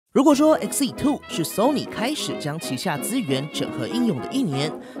如果说 XZ2 是 Sony 开始将旗下资源整合应用的一年，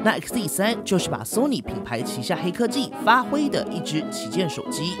那 XZ3 就是把 Sony 品牌旗下黑科技发挥的一支旗舰手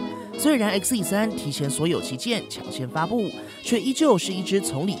机。虽然 XZ3 提前所有旗舰抢先发布，却依旧是一支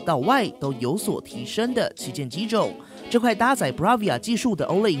从里到外都有所提升的旗舰机种。这块搭载 BRAVIA 技术的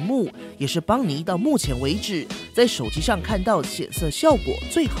OLED 荧幕，也是邦尼到目前为止在手机上看到显色效果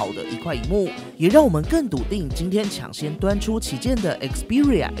最好的一块荧幕，也让我们更笃定今天抢先端出旗舰的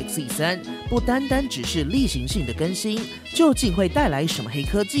Xperia XZ3 不单单只是例行性的更新，究竟会带来什么黑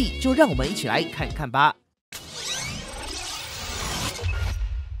科技？就让我们一起来看看吧。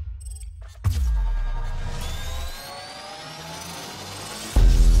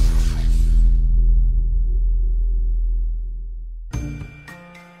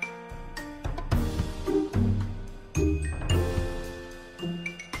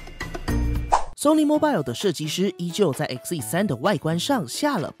Sony Mobile 的设计师依旧在 XZ3 的外观上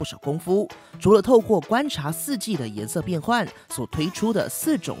下了不少功夫，除了透过观察4季的颜色变换所推出的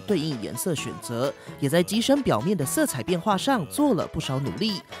4种对应颜色选择，也在机身表面的色彩变化上做了不少努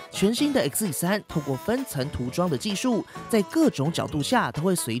力。全新的 XZ3 透过分层涂装的技术，在各种角度下都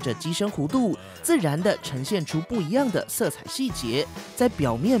会随着机身弧度自然地呈现出不一样的色彩细节，在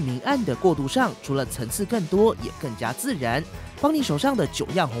表面明暗的过渡上，除了层次更多，也更加自然。邦尼手上的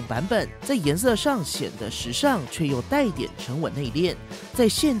9样红版本，在颜色上显得时尚，却又带点沉稳内敛，在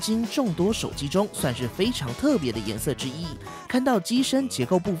现今众多手机中算是非常特别的颜色之一。看到机身结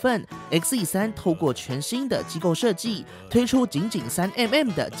构部分 ，XZ3 透过全新的机构设计，推出仅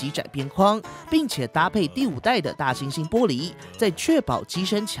3mm 的极窄边框，并且搭配第5代的大猩猩玻璃，在确保机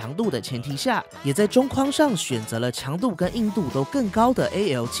身强度的前提下，也在中框上选择了强度跟硬度都更高的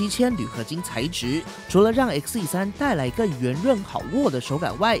AL7000铝合金材质，除了让 XZ3 带来更圆润好握的手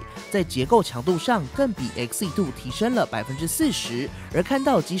感外，在结构强度上更比 XZ2 提升了40%。而看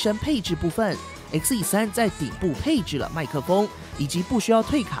到机身配置部分，XZ3 在顶部配置了麦克风，以及不需要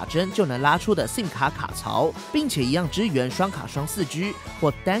退卡针就能拉出的 SIM 卡卡槽，并且一样支援双卡双 4G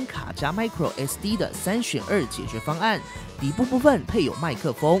或单卡加 Micro SD 的3选2解决方案。底部部分配有麦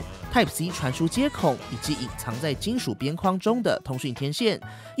克风、Type-C 传输接孔以及隐藏在金属边框中的通讯天线。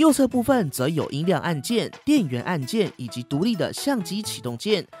右侧部分则有音量按键、电源按键以及独立的相机启动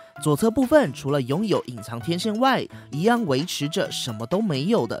键。左侧部分除了拥有隐藏天线外，一样维持着什么都没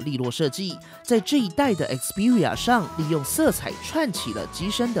有的利落设计。在这一代的 Xperia 上，利用色彩串起了机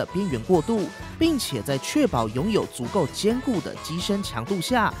身的边缘过渡，并且在确保拥有足够坚固的机身强度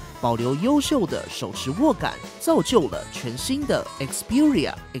下，保留优秀的手持握感，造就了全新的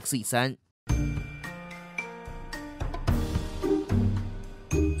Xperia XZ3。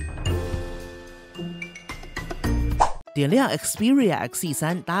点亮 Xperia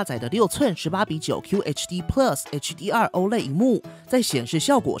XZ3 搭载的6寸18:9 QHD Plus HDR OLED 荧幕，在显示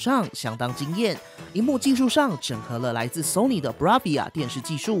效果上相当惊艳。荧幕技术上整合了来自 Sony 的 BRAVIA 电视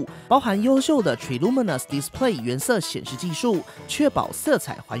技术，包含优秀的 Triluminos Display 原色显示技术，确保色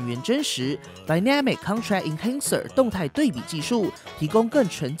彩还原真实 Dynamic Contrast Enhancer 动态对比技术，提供更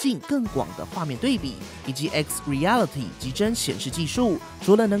纯净、更广的画面对比，以及 X Reality 极真显示技术，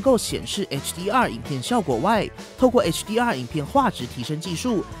除了能够显示 HDR 影片效果外，透过 HDR 影片画质提升技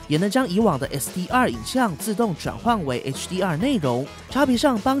术，也能将以往的 SDR 影像自动转换为 HDR 内容。差别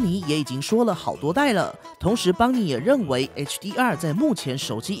上，邦尼也已经说了好多代了。同时，邦尼也认为 HDR 在目前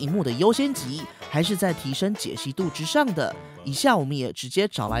手机荧幕的优先级还是在提升解析度之上的。以下我们也直接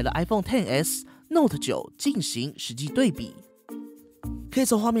找来了 iPhone XS、Note 9进行实际对比。可以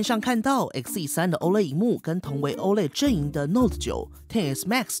从画面上看到 XZ3 的 OLED 荧幕跟同为 OLED 阵营的 Note 9、10S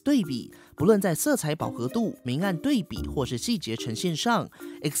Max 对比，不论在色彩饱和度、明暗对比或是细节呈现上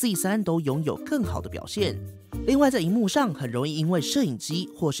 ，XZ3 都拥有更好的表现。另外，在荧幕上很容易因为摄影机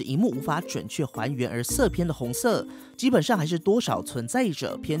或是荧幕无法准确还原而色偏的红色，基本上还是多少存在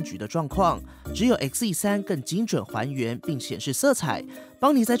着偏橘的状况。只有 XZ3 更精准还原并显示色彩。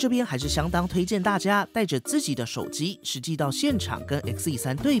邦尼在这边还是相当推荐大家带着自己的手机实际到现场跟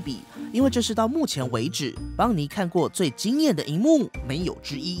XZ3 对比，因为这是到目前为止邦尼看过最惊艳的荧幕，没有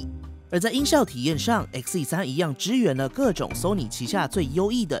之一。而在音效体验上 ，XZ3 一样支援了各种 Sony 旗下最优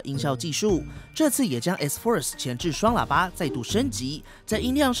异的音效技术。这次也将 S-Force 前置双喇叭再度升级，在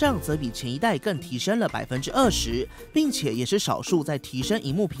音量上则比前一代更提升了20%，并且也是少数在提升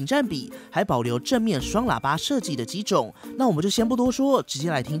萤幕屏占比，还保留正面双喇叭设计的机种。那我们就先不多说，直接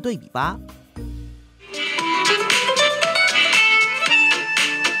来听对比吧。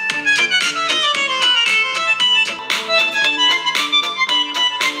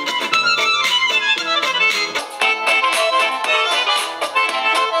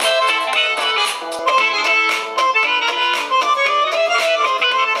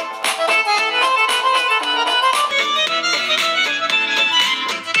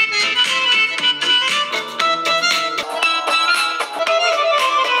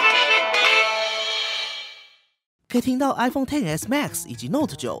以听到 iPhone XS Max 以及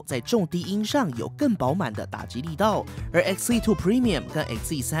Note 9在重低音上有更饱满的打击力道，而 XZ2 Premium 跟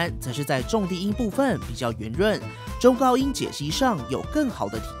XZ3则是在重低音部分比较圆润，中高音解析上有更好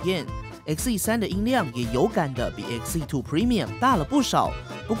的体验。XZ3的音量也有感的比 XZ2 Premium 大了不少，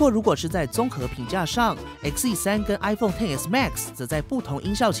不过如果是在综合评价上 ，XZ3 跟 iPhone XS Max 则在不同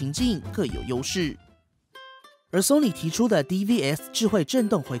音效情境各有优势。而 Sony 提出的 DVS 智慧震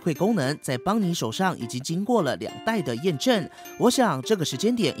动回馈功能，在邦尼手上已经经过了2代的验证，我想这个时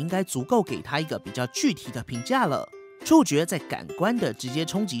间点应该足够给它一个比较具体的评价了。触觉在感官的直接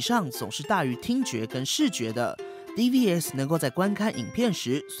冲击上总是大于听觉跟视觉的。DVS 能够在观看影片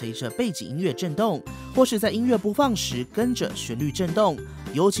时随着背景音乐震动，或是在音乐播放时跟着旋律震动，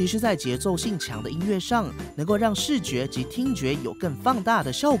尤其是在节奏性强的音乐上，能够让视觉及听觉有更放大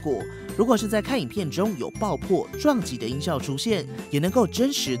的效果。如果是在看影片中有爆破、撞击的音效出现，也能够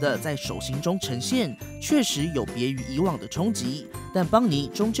真实的在手型中呈现，确实有别于以往的冲击。但邦尼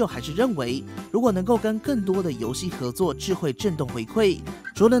终究还是认为，如果能够跟更多的游戏合作智慧震动回馈，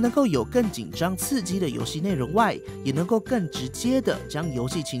除了能够有更紧张刺激的游戏内容外，也能够更直接的将游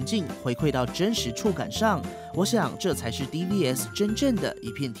戏情境回馈到真实触感上。我想这才是 DVS 真正的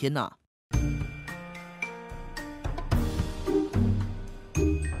一片天呐。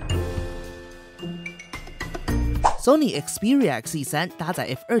Sony Xperia XZ3 搭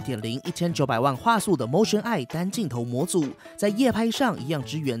载 F2.0 1900万画素的 Motion Eye 单镜头模组，在夜拍上一样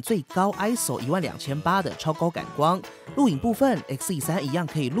支援最高 ISO 12800的超高感光。录影部分 ，XZ3 一样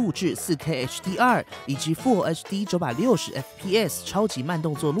可以录制 4K HDR 以及 Full HD 960 FPS 超级慢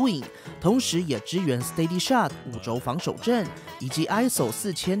动作录影，同时也支援 Steady Shot 五轴防手震以及 ISO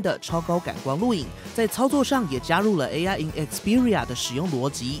 4000的超高感光录影。在操作上也加入了 AI in Xperia 的使用逻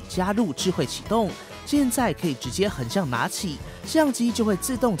辑，加入智慧启动。现在可以直接横向拿起，相机就会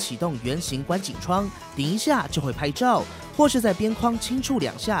自动启动圆形观景窗，点一下就会拍照，或是在边框轻触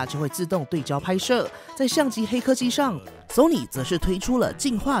2下就会自动对焦拍摄。在相机黑科技上 ，Sony 则是推出了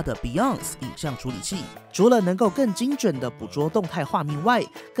进化的 BIONZ 影像处理器，除了能够更精准的捕捉动态画面外，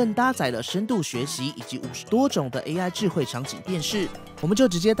更搭载了深度学习以及50多种的 AI 智慧场景辨识。我们就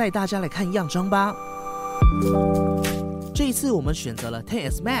直接带大家来看样张吧。这一次我们选择了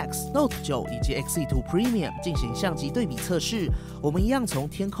XS Max、Note 9以及 XZ2 Premium 进行相机对比测试。我们一样从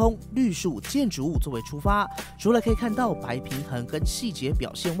天空、绿树、建筑物作为出发，除了可以看到白平衡跟细节表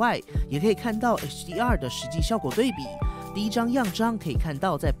现外，也可以看到 HDR 的实际效果对比。第一张样张可以看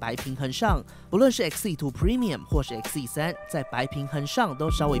到，在白平衡上，不论是 XZ2 Premium 或是 XZ3， 在白平衡上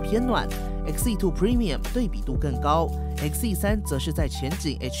都稍微偏暖。XZ2 Premium 对比度更高 ，XZ3 则是在前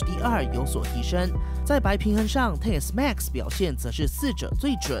景 HDR 有所提升。在白平衡上 ，XS Max 表现则是4者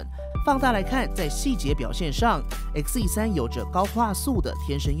最准。放大来看，在细节表现上 ，XZ3 有着高画素的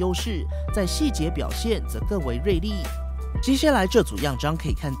天生优势，在细节表现则更为锐利。接下来这组样张可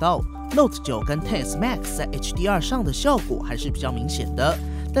以看到 ，Note 9跟 XS Max 在 HDR 上的效果还是比较明显的，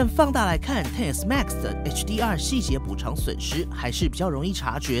但放大来看 ，XS Max 的 HDR 细节补偿损失还是比较容易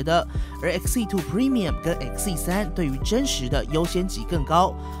察觉的，而 XZ2 Premium 跟 XZ3 对于真实的优先级更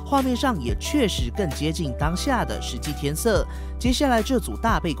高，画面上也确实更接近当下的实际天色。接下来这组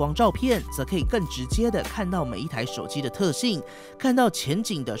大背光照片，则可以更直接的看到每一台手机的特性，看到前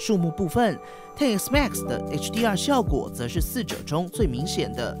景的树木部分。XS Max 的 HDR 效果则是4者中最明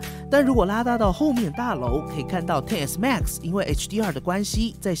显的，但如果拉大到后面大楼，可以看到 XS Max 因为 HDR 的关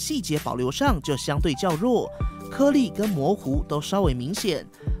系，在细节保留上就相对较弱，颗粒跟模糊都稍微明显。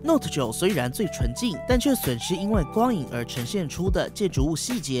Note 9虽然最纯净，但却损失因为光影而呈现出的建筑物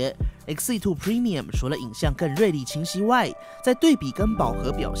细节。XZ2 Premium 除了影像更锐利清晰外，在对比跟饱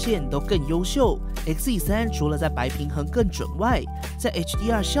和表现都更优秀。XZ3 除了在白平衡更准外，在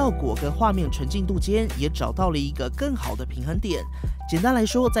HDR 效果跟画面纯净度间也找到了一个更好的平衡点。简单来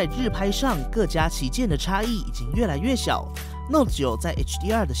说，在日拍上各家旗舰的差异已经越来越小。Note 9在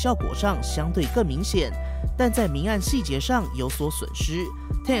HDR 的效果上相对更明显，但在明暗细节上有所损失。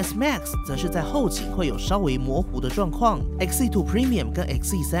XS Max 则是在后景会有稍微模糊的状况。XZ2 Premium 跟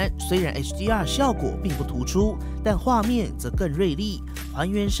XZ3 虽然 HDR 效果并不突出，但画面则更锐利，还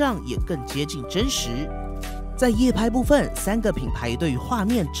原上也更接近真实。在夜拍部分，3个品牌对于画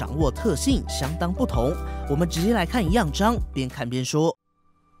面掌握特性相当不同。我们直接来看样张，边看边说。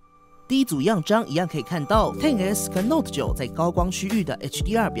第一组样张一样可以看到 XS 跟 Note 9在高光区域的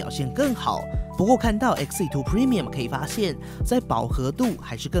HDR 表现更好，不过看到 XZ2 Premium 可以发现，在饱和度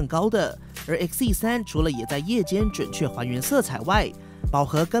还是更高的，而 XZ3 除了也在夜间准确还原色彩外，饱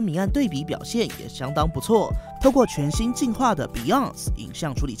和跟明暗对比表现也相当不错。透过全新进化的 BIONZ 影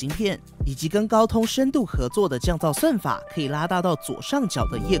像处理晶片，以及跟高通深度合作的降噪算法，可以拉大到左上角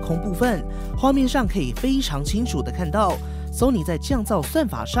的夜空部分，画面上可以非常清楚的看到 Sony 在降噪算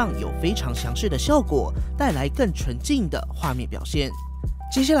法上有非常强势的效果，带来更纯净的画面表现。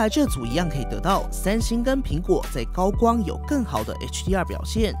接下来这组一样可以得到三星跟苹果在高光有更好的 HDR 表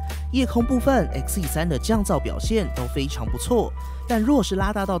现，夜空部分 XZ3 的降噪表现都非常不错。但若是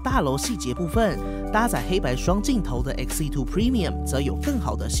拉大到大楼细节部分，搭载黑白双镜头的 XZ2 Premium 则有更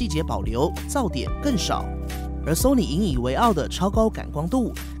好的细节保留，噪点更少。而 Sony 引以为傲的超高感光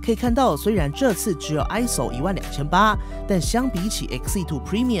度，可以看到虽然这次只有 ISO12800，但相比起 XZ2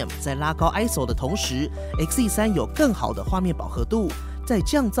 Premium 在拉高 ISO 的同时 ，XZ3 有更好的画面饱和度。 在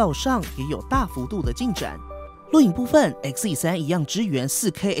降噪上也有大幅度的进展。录影部分 ，XZ3 一样支援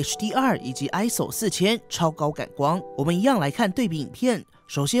 4K HDR 以及 ISO 4000超高感光。我们一样来看对比影片。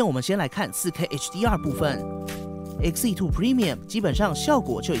首先，我们先来看 4K HDR 部分。XZ2 Premium 基本上效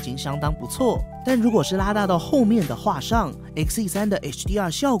果就已经相当不错，但如果是拉大到后面的画上 ，XZ3 的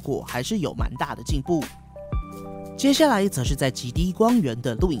HDR 效果还是有蛮大的进步。 接下来则是在极低光源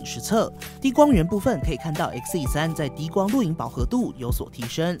的录影实测，低光源部分可以看到 XZ3 在低光录影饱和度有所提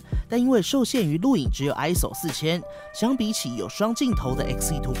升，但因为受限于录影只有 ISO 4000，相比起有双镜头的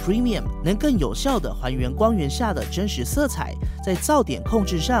XZ2 Premium， 能更有效的还原光源下的真实色彩，在噪点控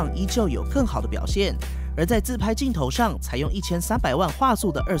制上依旧有更好的表现。 而在自拍镜头上，采用1300万画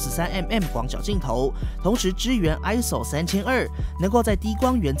素的23mm 广角镜头，同时支援 ISO 3200，能够在低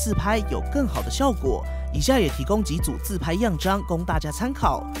光源自拍有更好的效果。以下也提供几组自拍样张供大家参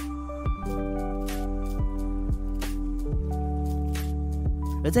考。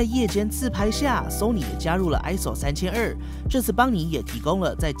而在夜间自拍下 ，Sony 也加入了 ISO 3200，这次邦尼也提供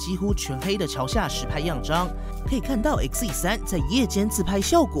了在几乎全黑的桥下实拍样张。 可以看到 XZ3 在夜间自拍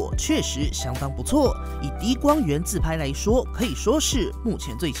效果确实相当不错，以低光源自拍来说，可以说是目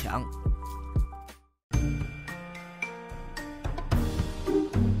前最强。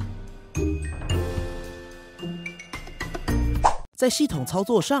在系统操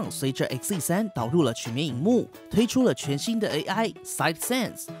作上，随着 XZ3 导入了曲面萤幕，推出了全新的 AI Side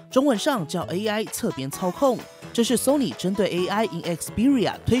Sense， 中文上叫 AI 侧边操控。 这是 Sony 针对 AI in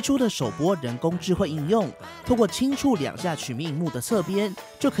Xperia 推出的首波人工智慧应用，透过轻触2下曲面萤幕的侧边，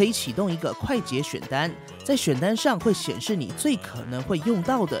就可以启动一个快捷选单。在选单上会显示你最可能会用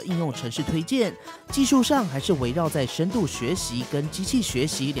到的应用程式推荐。技术上还是围绕在深度学习跟机器学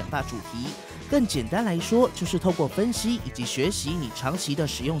习2大主题。 更简单来说，就是透过分析以及学习你长期的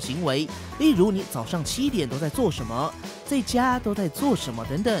使用行为，例如你早上7点都在做什么，在家都在做什么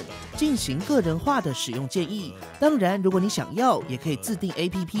等等，进行个人化的使用建议。当然，如果你想要，也可以自定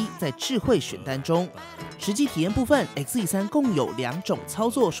APP 在智慧选单中。实际体验部分 ，XZ3 共有2种操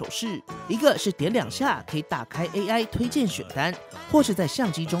作手势，一个是点2下可以打开 AI 推荐选单，或是在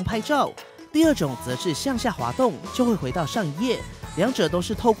相机中拍照；第二种则是向下滑动就会回到上一页。 两者都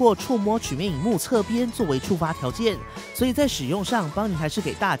是透过触摸曲面萤幕侧边作为触发条件，所以在使用上，邦尼还是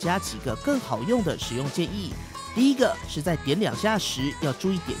给大家几个更好用的使用建议。第一个是在点2下时要注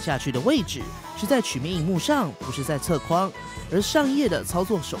意点下去的位置是在曲面萤幕上，不是在侧框。而上页的操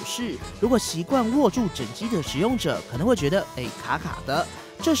作手势，如果习惯握住整机的使用者可能会觉得卡卡的，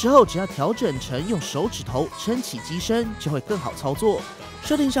这时候只要调整成用手指头撑起机身，就会更好操作。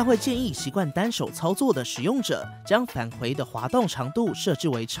 设定上会建议习惯单手操作的使用者，将返回的滑动长度设置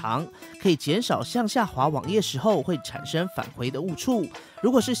为长，可以减少向下滑网页时候会产生返回的误触。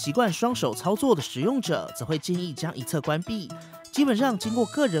如果是习惯双手操作的使用者，则会建议将一侧关闭。基本上经过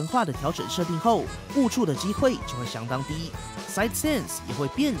个人化的调整设定后，误触的机会就会相当低 ，Side Sense 也会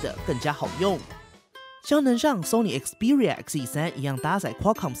变得更加好用。 效能上 ，Sony Xperia XZ3 一样搭载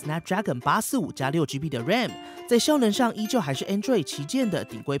Qualcomm SnapDragon 845加6GB 的 RAM， 在效能上依旧还是 Android 旗舰的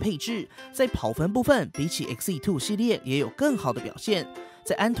顶规配置。在跑分部分，比起 XZ2 系列也有更好的表现。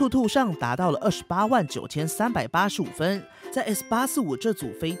在AnTuTu上达到了289385分，在 S845这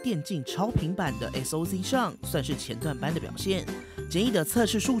组非电竞超平板的 SoC 上算是前段班的表现。简易的测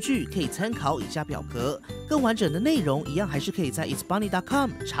试数据可以参考以下表格，更完整的内容一样还是可以在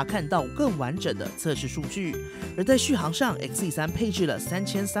itsbonny.com 查看到更完整的测试数据。而在续航上 ，XZ3 配置了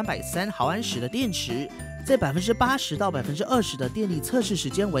3303毫安时的电池。 在80%到20%的电力测试时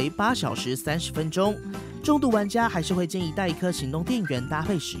间为8小时30分钟。重度玩家还是会建议带一颗行动电源搭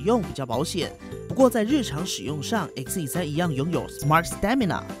配使用比较保险。不过在日常使用上 ，XZ3 一样拥有 Smart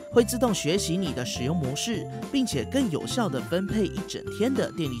STAMINA， 会自动学习你的使用模式，并且更有效地分配一整天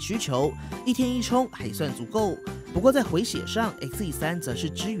的电力需求，一天一充还算足够。不过在回血上 ，XZ3 则是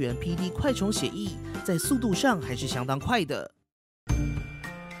支援 PD 快充协议，在速度上还是相当快的。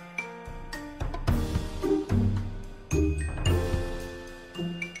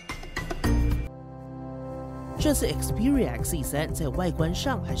这次 Xperia XZ3 在外观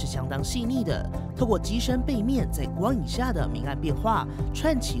上还是相当细腻的，透过机身背面在光影下的明暗变化，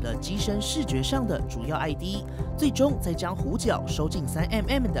串起了机身视觉上的主要 ID， 最终再将弧角收进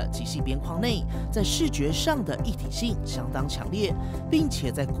3mm 的极细边框内，在视觉上的一体性相当强烈，并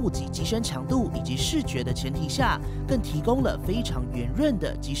且在顾及机身强度以及视觉的前提下，更提供了非常圆润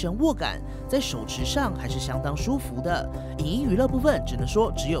的机身握感，在手持上还是相当舒服的。影音娱乐部分，只能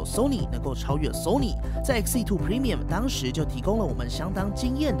说只有 Sony 能够超越 Sony， 在 XZ2 Premium 当时就提供了我们相当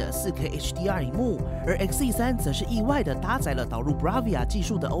惊艳的 4K HDR 荧幕，而 XZ3 则是意外的搭载了导入 BRAVIA 技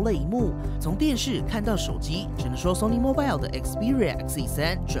术的 OLED 荧幕。从电视看到手机，只能说 Sony Mobile 的 Xperia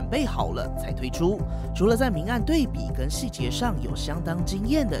XZ3 准备好了才推出。除了在明暗对比跟细节上有相当惊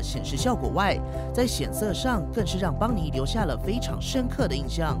艳的显示效果外，在显色上更是让邦尼留下了非常深刻的印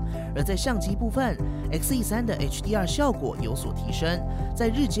象。而在相机部分 ，XZ3 的 HDR 效果有所提升，在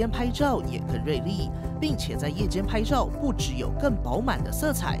日间拍照也更锐利，并且在夜间拍照不只有更饱满的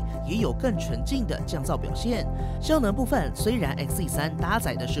色彩，也有更纯净的降噪表现。效能部分，虽然 XZ3 搭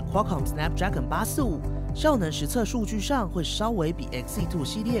载的是 Qualcomm SnapDragon 845，效能实测数据上会稍微比 XZ2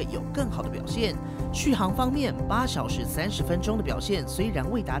 系列有更好的表现。续航方面，8小时30分钟的表现虽然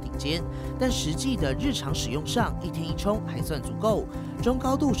未达顶尖，但实际的日常使用上，1天1充还算足够。中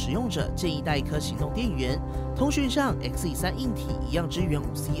高度使用者建议带一颗行动电源。通讯上 ，XZ3 硬体一样支援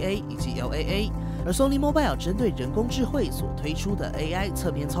5CA 以及 LAA。而 Sony Mobile 针对人工智慧所推出的 AI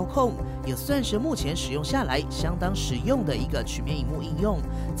侧边操控，也算是目前使用下来相当实用的一个曲面萤幕应用，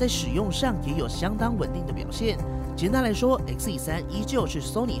在使用上也有相当稳定的表现。简单来说 ，XZ3 依旧是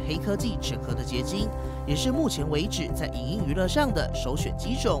Sony 黑科技整合的结晶，也是目前为止在影音娱乐上的首选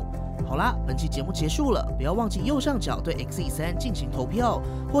机种。好啦，本期节目结束了，不要忘记右上角对 XZ3 进行投票，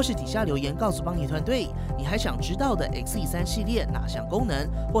或是底下留言告诉邦尼团队，你还想知道的 XZ3 系列哪项功能，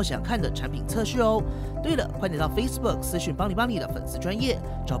或想看的产品测试哦。对了，快点到 Facebook 私讯邦尼的粉丝专页，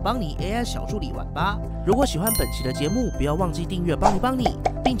找邦尼 AI 小助理玩吧。如果喜欢本期的节目，不要忘记订阅邦尼，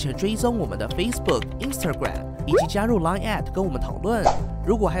并且追踪我们的 Facebook、Instagram， 以及加入 Line@ 跟我们讨论。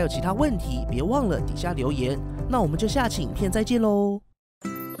如果还有其他问题，别忘了底下留言。那我们就下期影片再见喽。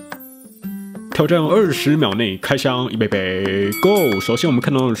挑战20秒内开箱预备 Go！ 首先我们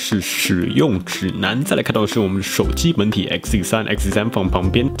看到的是使用指南，再来看到的是我们的手机本体 XZ3 放旁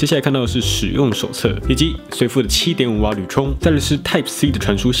边，接下来看到的是使用手册以及随附的7.5瓦铝充，再来是 Type C 的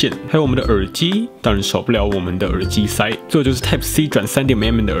传输线，还有我们的耳机，当然少不了我们的耳机塞，最后就是 Type C 转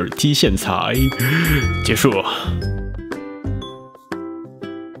3.5mm 的耳机线材。结束了。